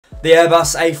The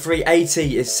Airbus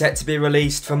A380 is set to be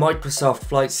released for Microsoft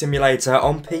Flight Simulator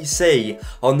on PC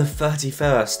on the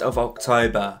 31st of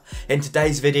October. In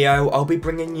today's video, I'll be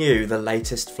bringing you the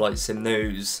latest flight sim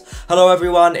news. Hello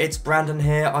everyone, it's Brandon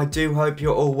here. I do hope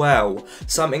you're all well.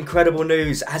 Some incredible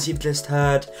news as you've just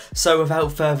heard, so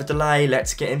without further delay,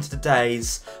 let's get into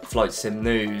today's flight sim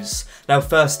news. Now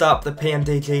first up, the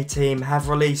PMDG team have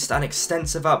released an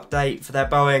extensive update for their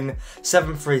Boeing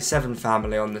 737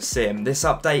 family on the sim. This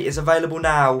update is available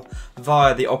now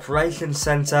via the Operations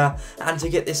Center, and to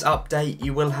get this update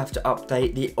you will have to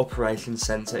update the Operations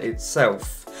Center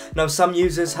itself. Now some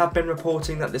users have been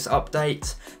reporting that this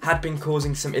update had been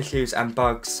causing some issues and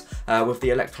bugs with the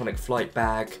electronic flight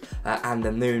bag and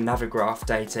the new Navigraph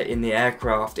data in the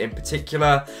aircraft. In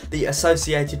particular, the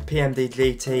associated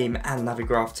PMDG team and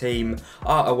Navigraph team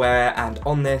are aware and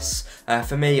on this.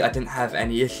 For me, I didn't have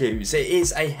any issues. It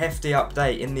is a hefty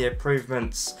update in the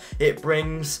improvements it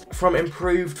brings, from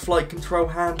improved flight control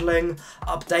handling,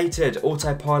 updated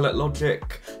autopilot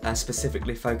logic,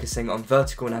 specifically focusing on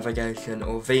vertical navigation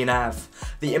or VNav,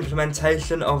 the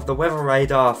implementation of the weather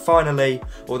radar finally,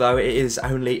 although it is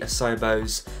only a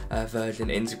Sobo's version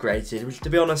integrated, which to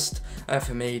be honest,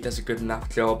 for me does a good enough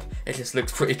job. It just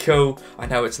looks pretty cool. I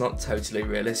know it's not totally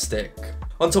realistic.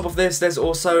 On top of this, there's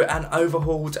also an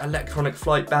overhauled electronic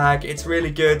flight bag. It's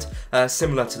really good,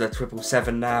 similar to the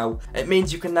 777 now. It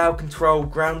means you can now control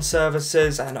ground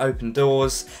services and open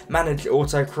doors, manage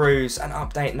auto cruise and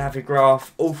update Navigraph,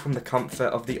 all from the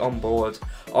comfort of the onboard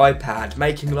iPad,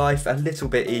 making life a little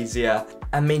bit easier,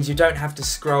 and means you don't have to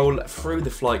scroll through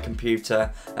the flight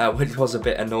computer, which was a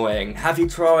bit annoying. Have you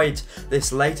tried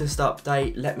this latest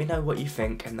update? Let me know what you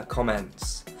think in the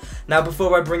comments. Now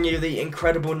before I bring you the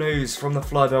incredible news from the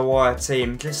FlyByWire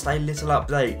team, just a little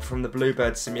update from the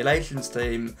Bluebird simulations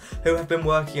team, who have been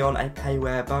working on a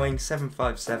payware Boeing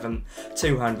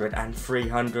 757-200 and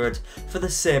 300 for the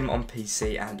sim on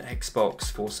PC and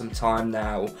Xbox for some time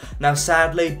now. Now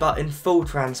sadly, but in full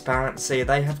transparency,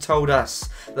 they have told us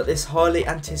that this highly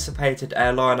anticipated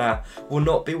airliner will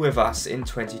not be with us in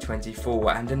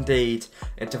 2024, and indeed,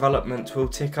 development will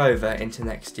tick over into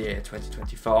next year,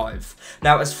 2025.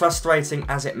 Now as frustrating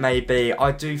as it may be,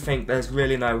 I do think there's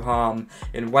really no harm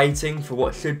in waiting for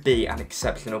what should be an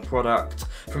exceptional product.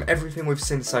 From everything we've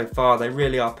seen so far, they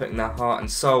really are putting their heart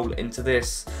and soul into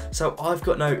this, so I've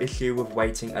got no issue with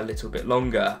waiting a little bit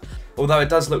longer. Although it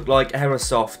does look like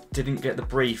Aerosoft didn't get the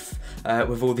brief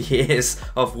with all the years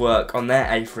of work on their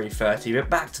A380, but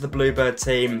back to the Bluebird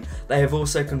team, they have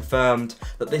also confirmed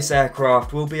that this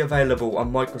aircraft will be available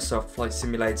on Microsoft Flight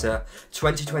Simulator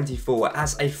 2024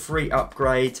 as a free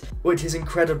upgrade, which is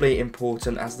incredibly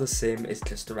important as the sim is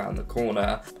just around the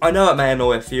corner. I know it may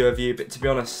annoy a few of you, but to be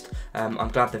honest, I'm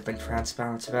glad they've been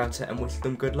transparent about it and wish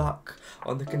them good luck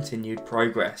on the continued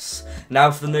progress. Now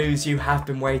for the news you have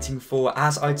been waiting for.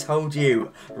 As I told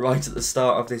you right at the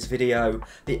start of this video,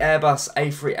 the Airbus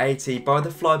A380 by the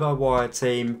FlyByWire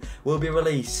team will be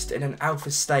released in an alpha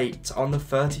state on the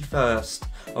 31st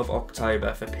of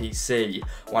October for PC,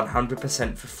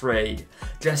 100% for free.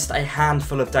 Just a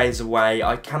handful of days away.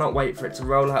 I cannot wait for it to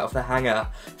roll out of the hangar,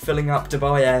 filling up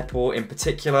Dubai Airport in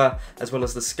particular, as well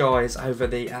as the skies over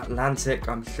the Atlantic.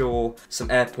 I'm sure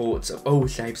some airports of all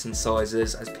shapes and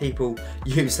sizes, as people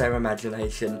use their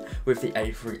imagination with the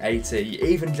A380.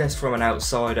 Even just from an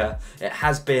outsider, it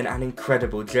has been an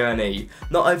incredible journey.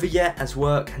 Not over yet, as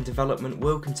work and development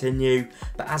will continue,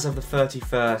 but as of the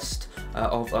 31st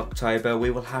of October,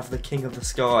 we will have the King of the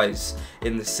Skies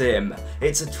in the sim.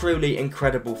 It's a truly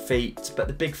incredible feat, but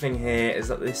the big thing here is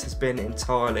that this has been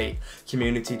entirely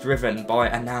community driven by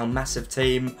a now massive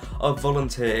team of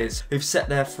volunteers who've set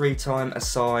their free time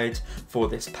aside for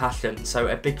this passion. So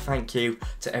a big thank you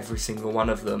to every single one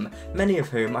of them, many of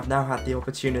whom I've now had the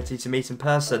opportunity to meet in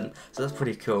person, so that's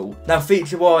pretty cool. Now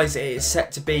feature wise, it is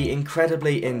set to be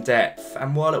incredibly in depth,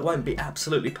 and while it won't be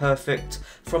absolutely perfect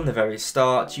from the very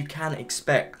start, you can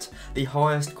expect the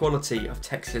highest quality of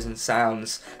textures and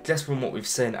sounds just from what we've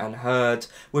seen and heard,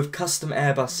 with custom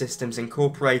Airbus systems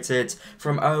incorporated,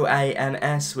 from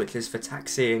OANS, which is for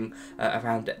taxiing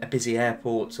around busy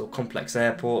airports or complex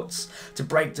airports, to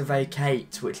brake to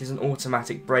vacate, which is an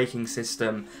automatic braking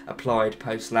system applied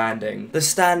post-landing. The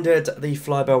standard the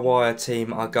FlyByWire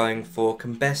team are going for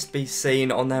can best be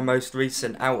seen on their most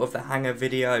recent Out of the Hangar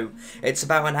video. It's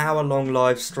about an hour-long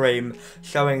live stream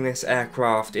showing this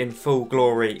aircraft in full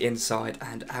glory inside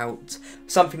and out.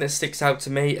 Something that sticks out to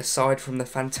me, aside from the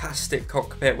fantastic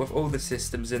cockpit with all the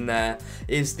systems in there,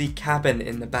 is the cabin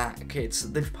in the back. It's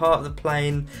the part of the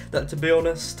plane that, to be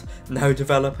honest, no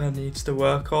developer needs to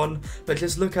work on, but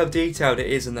just look how detailed it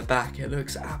is in the back. It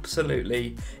looks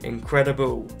absolutely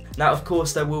incredible. Now of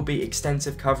course there will be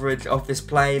extensive coverage of this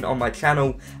plane on my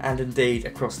channel and indeed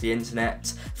across the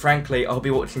internet. Frankly, I'll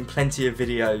be watching plenty of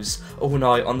videos all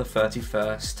night on the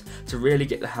 31st to really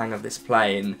get the hang of this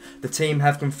plane. The team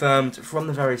have confirmed from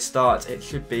the very start it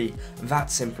should be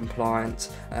VATSIM compliant,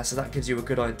 so that gives you a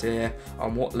good idea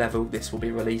on what level this will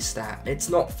be released at. It's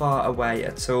not far away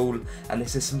at all, and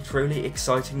this is some truly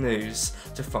exciting news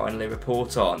to finally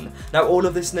report on. Now all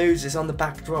of this news is on the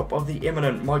backdrop of the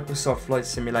imminent Microsoft Flight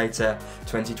Simulator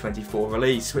 2024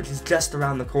 release, which is just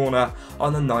around the corner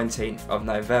on the 19th of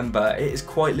November. It is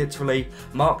quite literally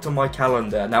marked on my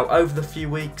calendar. Now over the few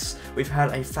weeks we've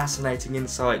had a fascinating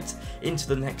insight into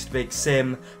the next big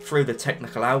sim through the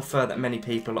technical alpha that many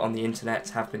people on the internet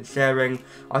have been sharing.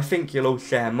 I think you'll all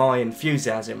share my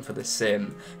enthusiasm for this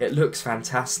sim. It looks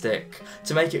fantastic.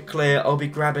 To make it clear, I'll be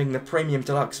grabbing the Premium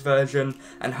Deluxe version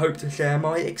and hope to share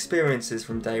my experiences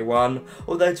from day one,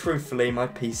 although truthfully my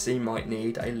PC might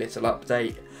need a little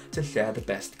update to share the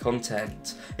best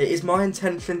content. It is my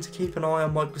intention to keep an eye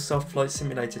on Microsoft Flight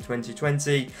Simulator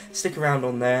 2020, stick around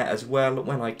on there as well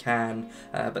when I can,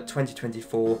 but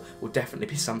 2024 will definitely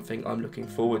be something I'm looking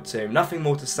forward to. Nothing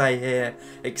more to say here,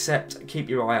 except keep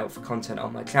your eye out for content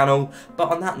on my channel, but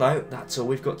on that note, that's all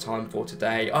we've got time for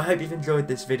today. I hope you've enjoyed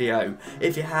this video.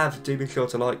 If you have, do be sure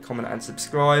to like, comment and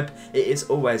subscribe. It is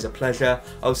always a pleasure.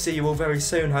 I'll see you all very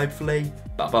soon, hopefully.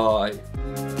 Bye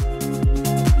bye.